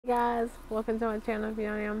guys, welcome to my channel. If you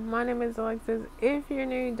don't know, my name is Alexis. If you're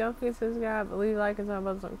new, don't forget to subscribe, leave a like, and turn on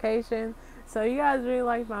post notifications. So you guys really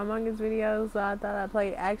like my Among Us videos, so I thought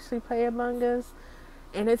I'd actually play Among Us.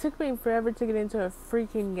 And it took me forever to get into a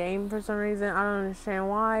freaking game for some reason. I don't understand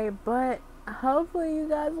why, but hopefully you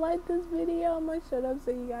guys like this video. I'm gonna shut up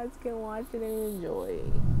so you guys can watch it and enjoy.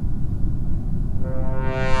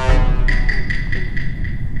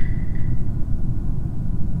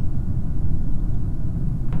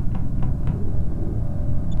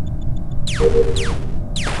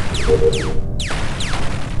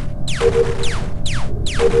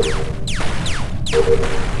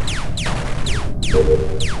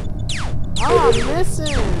 Oh, I'm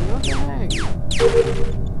missing. What the heck?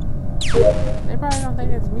 They probably don't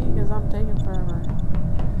think it's me because I'm taking forever.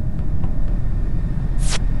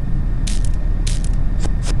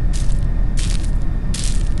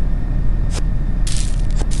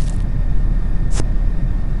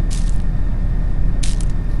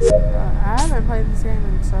 I haven't played this game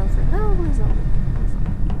in so for no, please don't.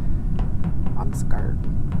 I'm scared.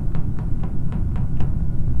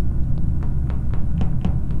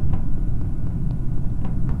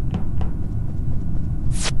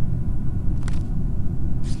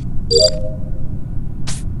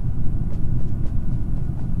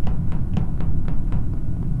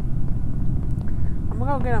 I'm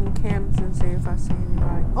gonna go get on cams and see if I see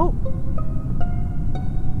anybody. Oh!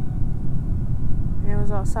 It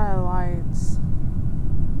was outside of lights.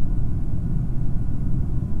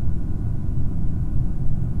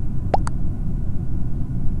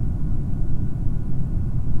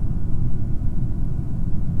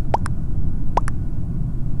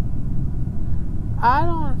 I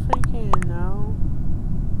don't freaking know.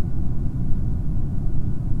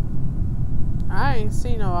 I ain't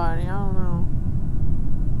see nobody. I don't know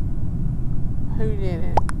who did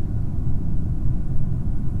it.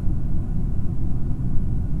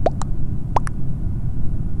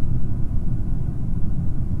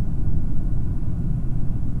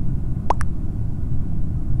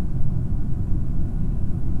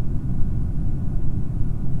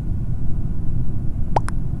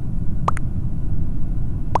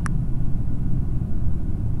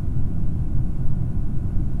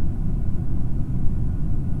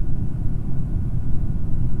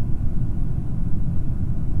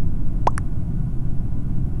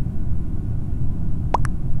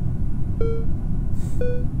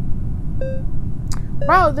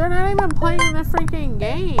 Bro, they're not even playing the freaking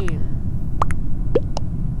game.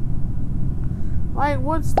 Like,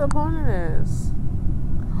 what's the point of this?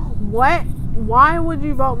 What? Why would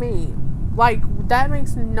you vote me? Like, that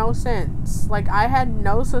makes no sense. Like, I had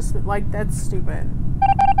no like, that's stupid.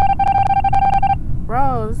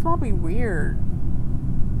 Bro, this will be weird.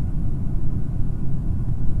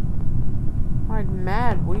 Like,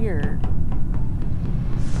 mad weird.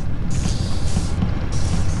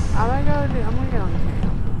 I'm gonna get on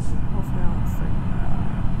cams. Hopefully I don't freak out.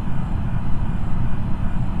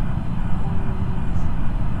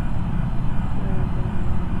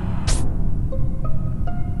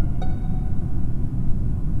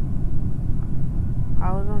 I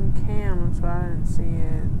was on cams, but I didn't see it.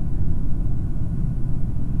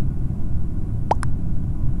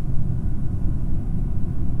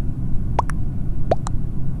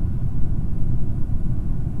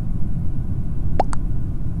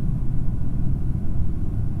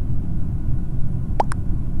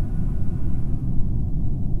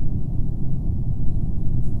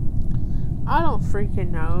 I don't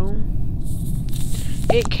freaking know.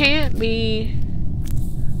 It can't be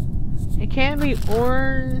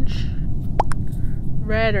orange,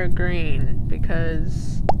 red, or green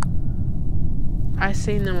because I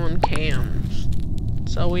seen them on cams.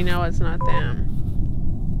 So we know it's not them.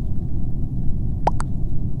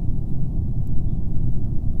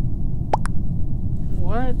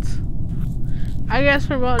 What? I guess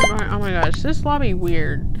we're voting for, oh my gosh, this lobby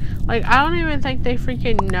weird. Like, I don't even think they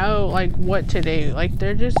freaking know, like, what to do. Like,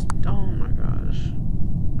 they're just, oh my gosh.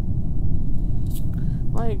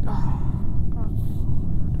 Like, oh, God.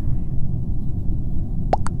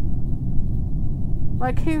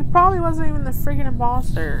 Like, he probably wasn't even the freaking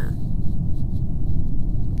imposter.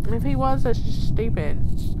 If he was, that's just stupid.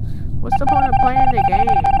 What's the point of playing the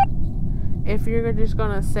game if you're just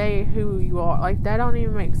gonna say who you are? Like, that don't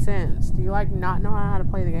even make sense. Do you, like, not know how to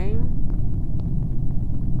play the game?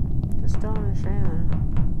 Just don't understand.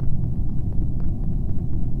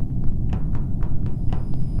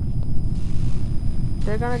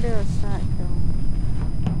 They're gonna do a stack kill.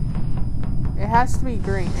 It has to be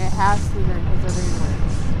green. It has to be green because they're being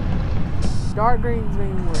weird. Dark green's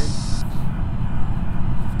being weird.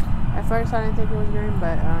 At first I didn't think it was green,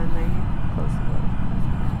 but they close to it.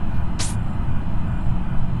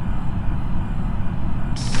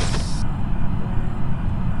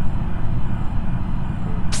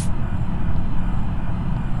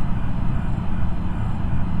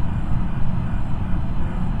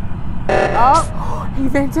 Oh, he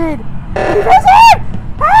vented! He vented!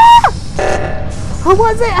 Ah! Who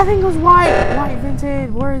was it? I think it was White. White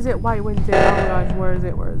vented. Where is it? White vented. Oh my gosh, where is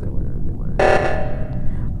it? Where is it? Where is it? Where is it?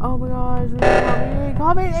 Oh my gosh,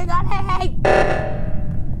 come in, they got me!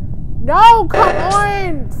 No, come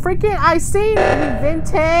on! Freaking, I seen it. He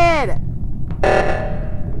vented.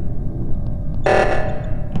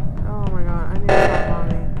 Oh my god, I need to stop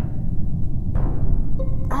bombing.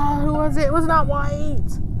 Oh, who was it? It was not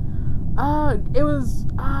White. It was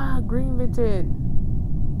green vented.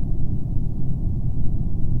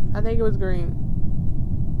 I think it was green.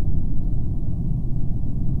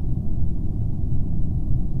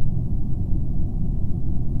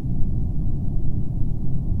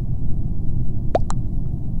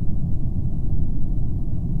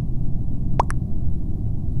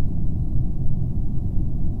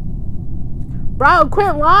 Bro,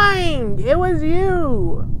 quit lying. It was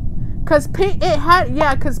you. Cause pink,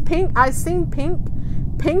 cause pink, I seen pink.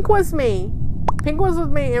 Pink was me. Pink was with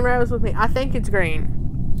me and red was with me. I think it's green.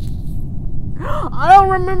 I don't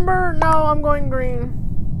remember. No, I'm going green.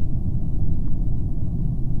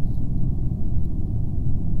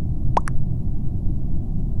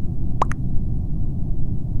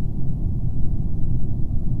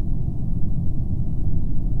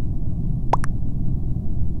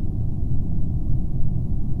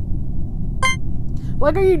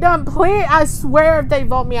 Like, are you done? Please, I swear if they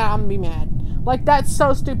vote me out, I'm gonna be mad. Like, that's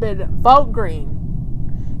so stupid. Vote green.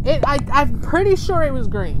 I'm pretty sure it was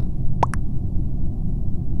green.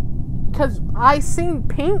 Because I seen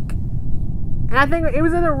pink. And I think it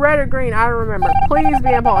was either red or green. I don't remember. Please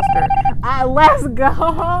be imposter. Let's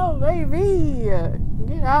go, baby.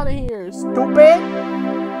 Get out of here, stupid.